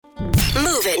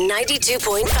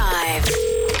92.5.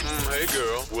 Hey,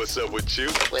 girl. What's up with you?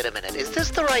 Wait a minute. Is this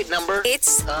the right number?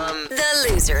 It's the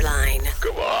Loser Line.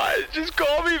 Come on, just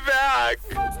call me back.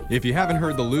 If you haven't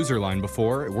heard the loser line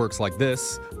before, it works like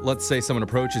this. Let's say someone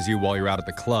approaches you while you're out at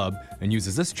the club and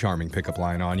uses this charming pickup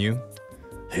line on you.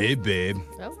 Hey, babe.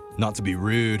 Oh. Not to be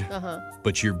rude,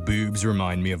 but your boobs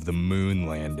remind me of the moon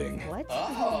landing.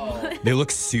 What? They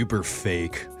look super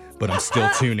fake, but I'm still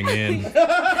tuning in.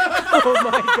 Oh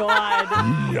my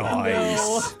God.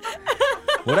 Nice.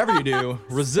 Whatever you do,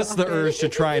 resist the urge to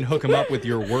try and hook him up with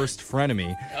your worst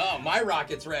frenemy. Oh, my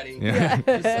rocket's ready. Yeah.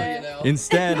 Just so you know.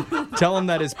 Instead, tell him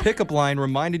that his pickup line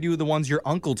reminded you of the ones your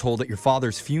uncle told at your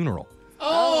father's funeral.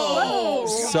 Oh!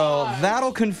 So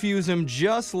that'll confuse him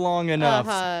just long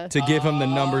enough to give him the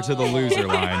number to the loser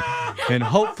line. And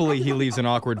hopefully he leaves an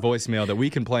awkward voicemail that we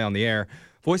can play on the air.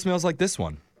 Voicemails like this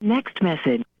one. Next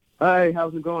message. Hi,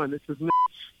 how's it going? This is Mitch.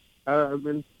 I've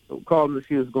been calling to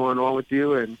see what's going on with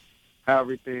you and how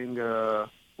everything,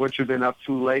 what you've been up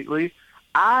to lately.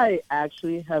 I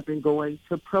actually have been going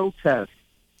to protest.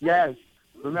 Yes.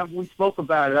 Remember we spoke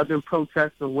about it. I've been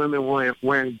protesting women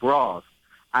wearing bras.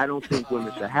 I don't think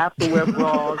women should have to wear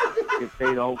bras if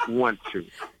they don't want to.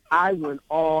 I went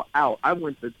all out. I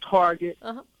went to Target,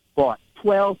 bought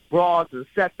 12 bras and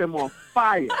set them on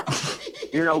fire.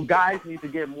 You know, guys need to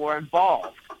get more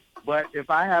involved. But if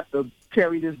I have to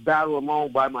carry this battle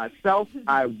alone by myself,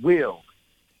 I will.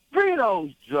 Free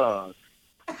those drugs.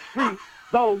 Free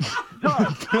those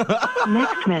drugs.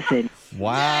 Next message.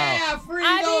 Wow. Yeah, free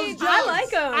those drugs. I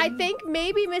like him. I think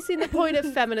maybe missing the point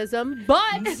of feminism,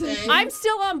 but I'm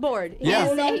still on board. Yeah.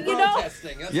 Oh, no You know,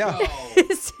 protesting. Let's Yeah. go.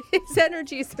 his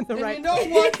energy's in the And right you know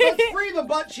what? Let's free the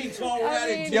butt cheeks while we're at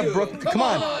it, too. Yeah, Brooke, come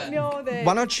on.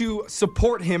 Why don't you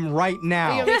support him right You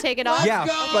now? want me to take it off? Yeah,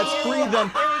 go. let's free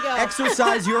them. There we go.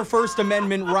 Exercise your First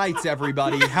Amendment rights,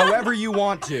 everybody, however you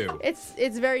want to.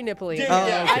 It's very nipply.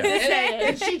 Yeah, I'm just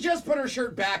and saying. she just put her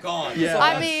shirt back on. Yeah. So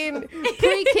I that's- mean,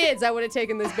 pre-kids, I would have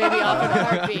taken this baby off in a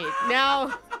heartbeat.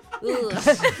 Now,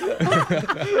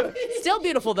 still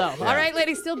beautiful, though. All right,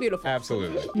 ladies, still beautiful.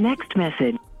 Absolutely. Next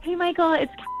message. Hey, Michael,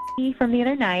 it's Kathy from the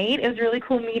other night. It was really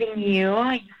cool meeting you.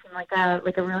 You seem like a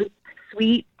really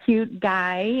sweet, cute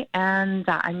guy, and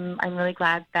I'm really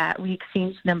glad that we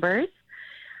exchanged numbers.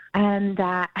 And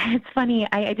it's funny,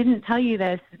 I didn't tell you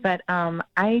this, but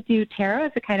I do tarot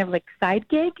as a kind of like side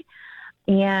gig,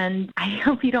 and I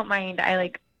hope you don't mind.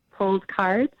 I pulled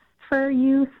cards for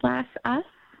you/us.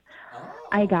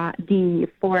 I got the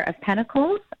 4 of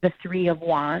Pentacles, the 3 of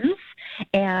Wands,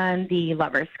 and the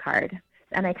Lover's card.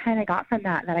 And I kind of got from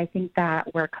that I think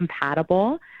that we're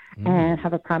compatible and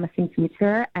have a promising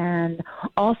future. And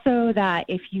also that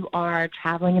if you are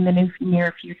traveling in the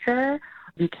near future,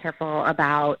 be careful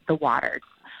about the waters.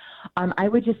 I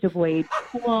would just avoid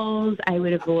pools. I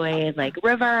would avoid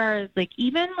rivers,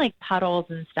 even puddles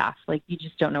and stuff. You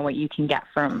just don't know what you can get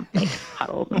from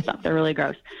puddles and stuff. They're really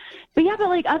gross. But yeah,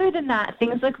 but other than that,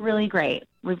 things look really great.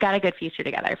 We've got a good future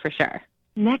together for sure.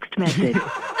 Next message.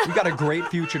 We got a great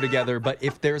future together, but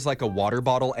if there's a water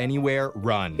bottle anywhere,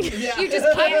 run. Yeah. You just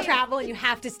can't travel and you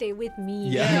have to stay with me.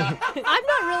 Yeah. I'm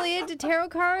not really into tarot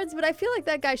cards, but I feel like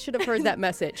that guy should have heard that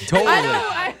message. Totally. I don't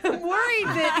know. I'm worried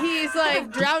that he's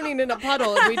drowning in a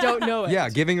puddle and we don't know it. Yeah,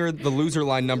 giving her the loser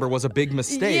line number was a big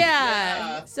mistake.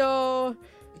 Yeah. So,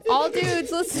 all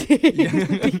dudes listening,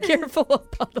 be careful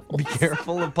of puddles. Be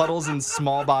careful of puddles and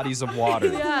small bodies of water.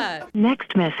 Yeah.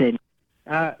 Next message.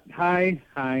 Hi.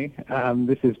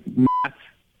 This is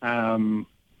Matt.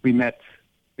 We met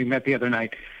the other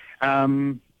night.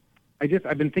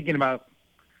 I've been thinking about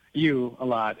you a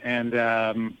lot, and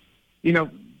some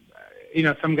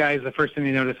guys, the first thing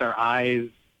they notice are eyes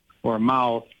or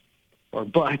mouth or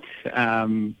butt.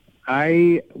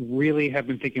 I really have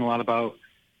been thinking a lot about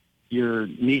your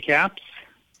kneecaps.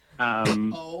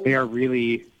 They are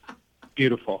really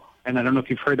beautiful, and I don't know if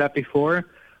you've heard that before,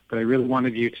 but I really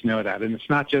wanted you to know that. And it's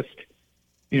not just,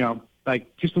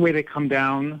 just the way they come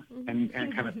down and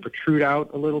kind of protrude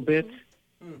out a little bit.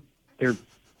 They're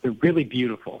really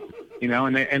beautiful,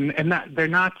 and they're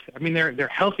not. I mean, they're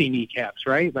healthy kneecaps,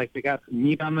 right? They got some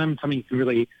meat on them, something you can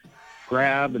really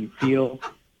grab and feel.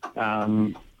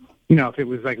 If it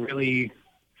was really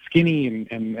skinny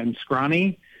and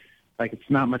scrawny, it's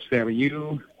not much there. But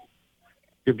you're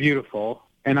beautiful,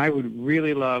 and I would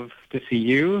really love to see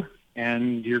you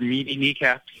and your meaty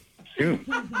kneecaps soon.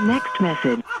 Next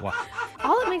message. Wow.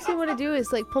 All it makes me want to do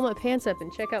is like pull my pants up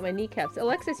and check out my kneecaps.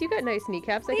 Alexis, you got nice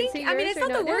kneecaps. I can see yours. I mean, it's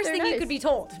not the worst thing you could be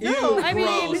told. No, I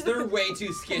mean, gross. They're way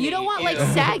too skinny. you don't want like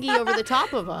saggy over the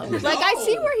top of them. Like I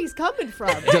see where he's coming from.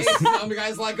 Hey, some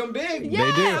guys like them big. Yeah,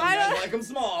 They do. Some guys like them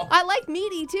small. I like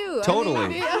meaty too. Totally. I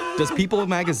mean, Does People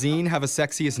magazine have a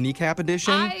sexiest kneecap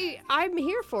edition? I'm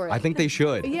here for it. I think they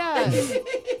should. Yeah.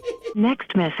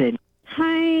 Next message.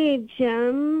 Hi,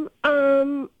 Jim.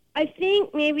 I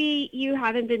think maybe you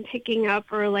haven't been picking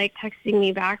up or like texting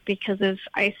me back because of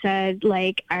I said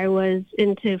like I was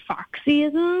into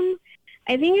Foxyism.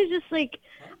 I think it's just like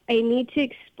I need to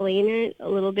explain it a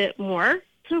little bit more.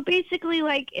 So basically,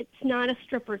 like it's not a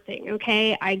stripper thing,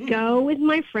 okay? I go with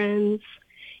my friends,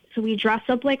 so we dress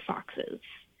up like foxes,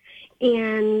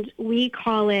 and we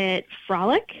call it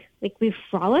frolic. Like we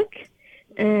frolic,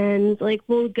 and like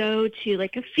we'll go to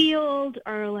like a field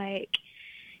or like,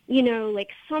 you know, like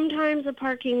sometimes a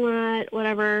parking lot,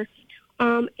 whatever.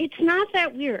 It's not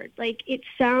that weird. Like, it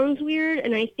sounds weird,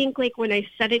 and I think, like, when I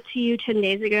said it to you 10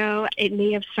 days ago, it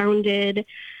may have sounded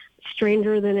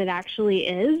stranger than it actually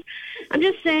is. I'm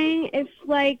just saying,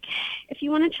 if you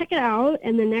want to check it out,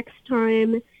 and the next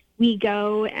time we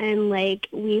go and, like,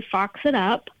 we fox it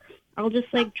up, I'll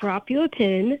just, like, drop you a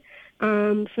pin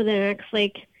for the next,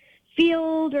 like,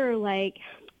 field or, like,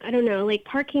 I don't know, like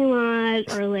parking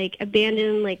lot or like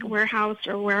abandoned like warehouse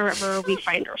or wherever we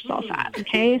find ourselves at.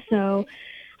 Okay, so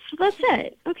that's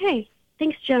it. Okay,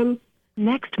 thanks, Jim.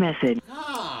 Next message.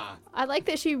 I like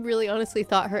that she really honestly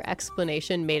thought her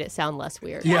explanation made it sound less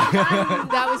weird. Yeah.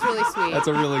 That was really sweet. That's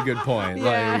a really good point.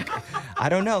 Yeah. Like, I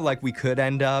don't know, like we could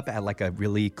end up at like a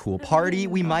really cool party.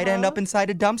 We might end up inside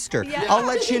a dumpster. Yeah. I'll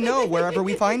let you know wherever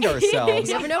we find ourselves.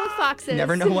 You never know with foxes.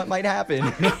 Never know what might happen.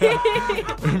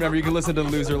 Remember, you can listen to the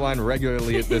Loser Line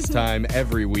regularly at this time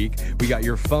every week. We got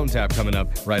your phone tap coming up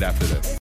right after this.